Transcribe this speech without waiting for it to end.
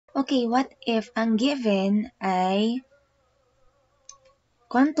Okay, what if ang given ay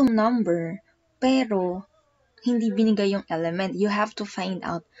quantum number pero hindi binigay yung element? You have to find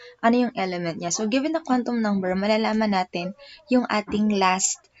out ano yung element niya. So, given the quantum number, malalaman natin yung ating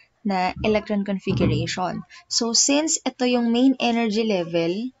last na electron configuration. So, since ito yung main energy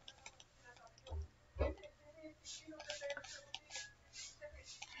level,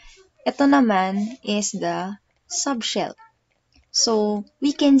 ito naman is the subshell. So,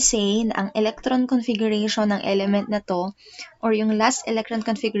 we can say na ang electron configuration ng element na to or yung last electron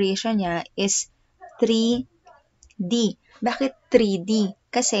configuration niya is 3D. Bakit 3D?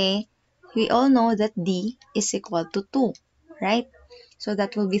 Kasi we all know that D is equal to 2, right? So,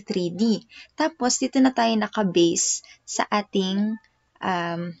 that will be 3D. Tapos, dito na tayo naka-base sa ating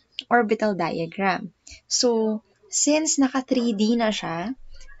orbital diagram. So, since naka 3D na siya,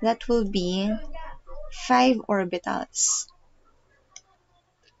 that will be 5 orbitals.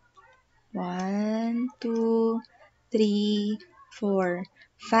 1, 2, 3, 4,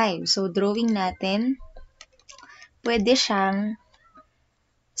 5. So, drawing natin, pwede siyang,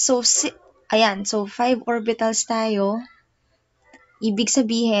 ayan, so 5 orbitals tayo. Ibig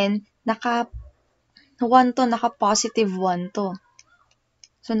sabihin, naka-1 to, naka-positive 1 to.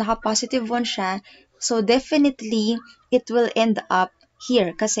 So, naka-positive 1 siya. So, definitely, it will end up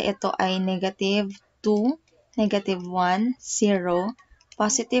here. Kasi ito ay negative 2, negative 1, 0,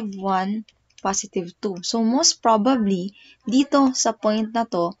 positive 1, positive 2. So, most probably, dito sa point na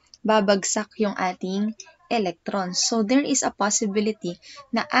to, babagsak yung ating electrons. So, there is a possibility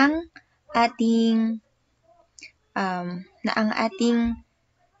na ang ating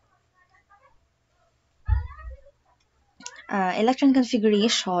electron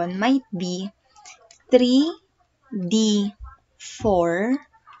configuration might be 3D4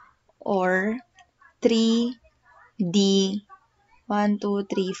 or 3D 1, 2,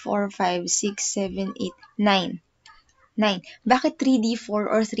 3, 4, 5, 6, 7, 8, 9. 9. Bakit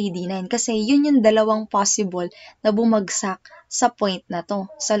 3D4 or 3D9? Kasi yun yung dalawang possible na bumagsak sa point na to,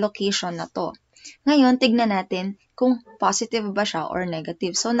 sa location na to. Ngayon, tignan natin kung positive ba siya or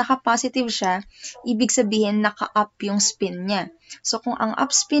negative. So, naka-positive siya, ibig sabihin naka-up yung spin niya. So, kung ang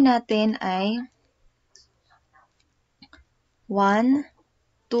up spin natin ay 1,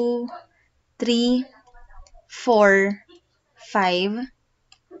 2, 3, 4, 5,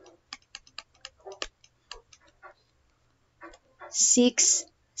 6,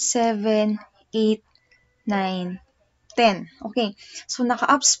 7, 8, 9, 10. Okay, so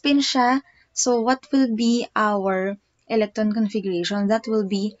naka-up spin siya. So, what will be our electron configuration? That will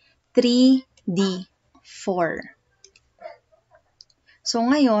be 3D4. So,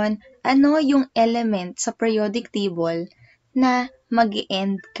 ngayon, ano yung element sa periodic table na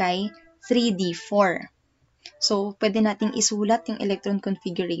mag-end kay 3D4? So, pwede nating isulat yung electron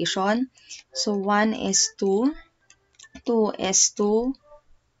configuration. So, 1s2, 2s2,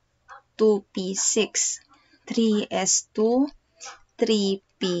 2p6, 3s2,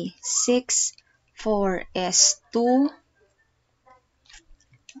 3p6, 4s2,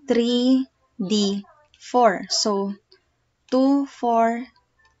 3d4. So, 2, 4,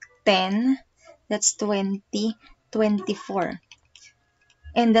 10, that's 20, 24.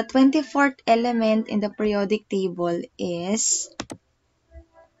 And the 24th element in the periodic table is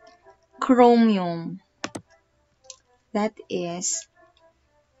chromium. That is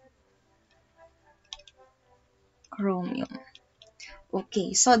chromium.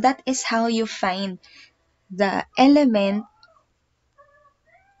 Okay, so that is how you find the element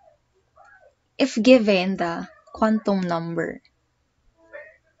if given the quantum number.